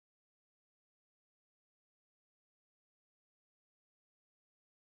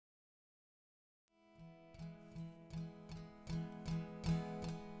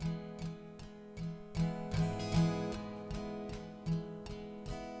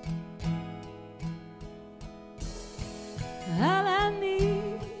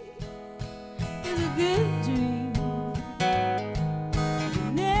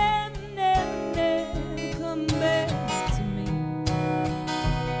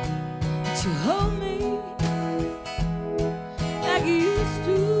But you hold me like you used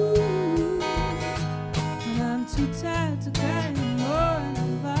to. And I'm too tired to cry anymore, and I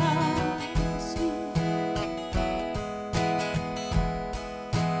fall asleep.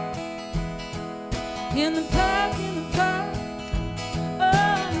 In the park,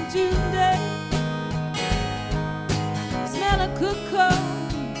 on a June day, smell of cocoa,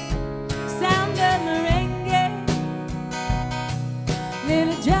 sound of merengue,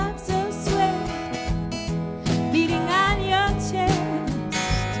 little drops of sweat beating on your chest,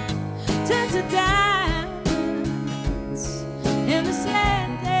 turn to diamonds in the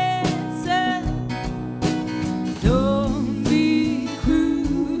slanted sun. Don't be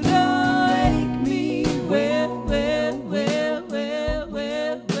cruel, don't wake me, well, well, well, well,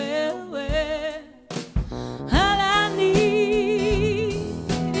 well, well, well. All I need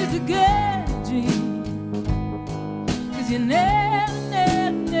is a good dream, 'cause you never,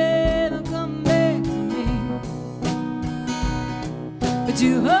 never, never come back to me. But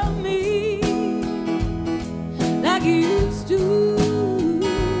you hold me like you used to.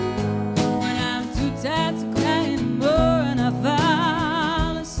 When I'm too tired to cry anymore, and I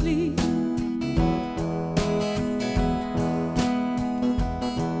fall asleep.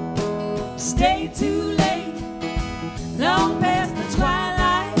 Stay too late, long past the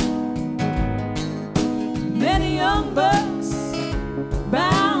twilight. Many young bucks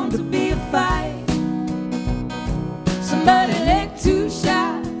bound to be a fight. Somebody licked 2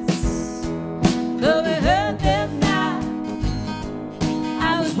 shots, though we heard them not.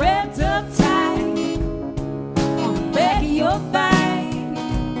 I was wrapped up tight on the back of your bike.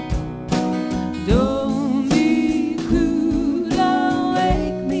 Don't be cruel, don't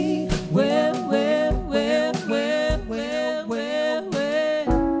wake me, well, well, well, well, well, well, well.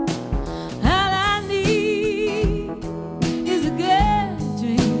 All I need is a good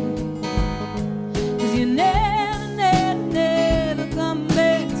dream, 'cause you never, never, never come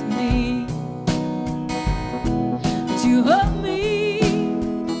back to me. But you hold me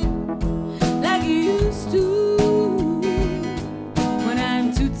like you used to. When I'm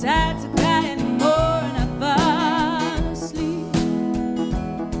too tired to cry anymore, and I fall asleep.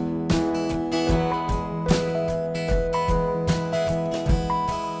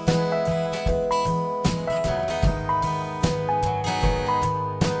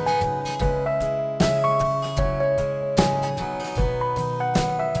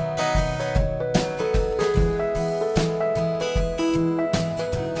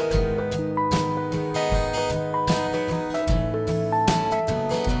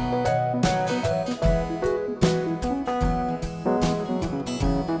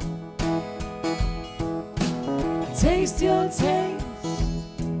 Taste your taste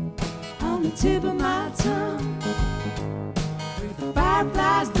on the tip of my tongue, with the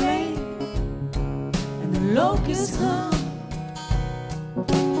fireflies gleam and the locusts hum.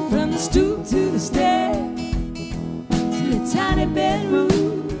 From the stoop to the stairs, to the tiny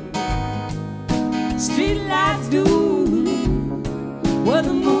bedroom, street lights do what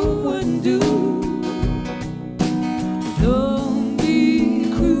the moon wouldn't do. Don't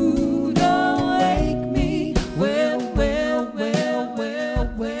be cruel, don't wake me, well, well, well, well,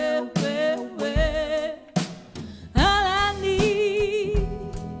 well, well, well. All I need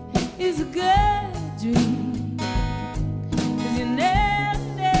is a good dream, 'cause you never,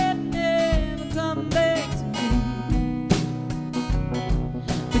 never, never come back to me.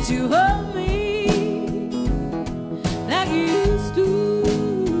 But you hold me like you used to.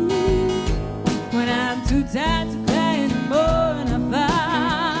 When I'm too tired to cry anymore, and I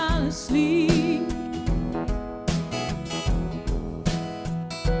fall asleep.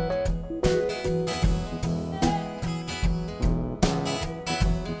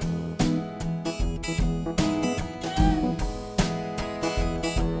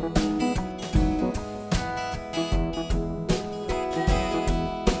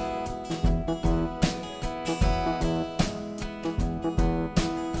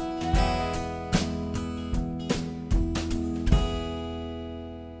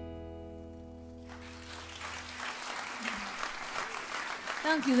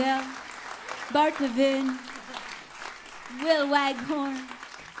 Dank u wel. Bart, Waghorn, Waghorn.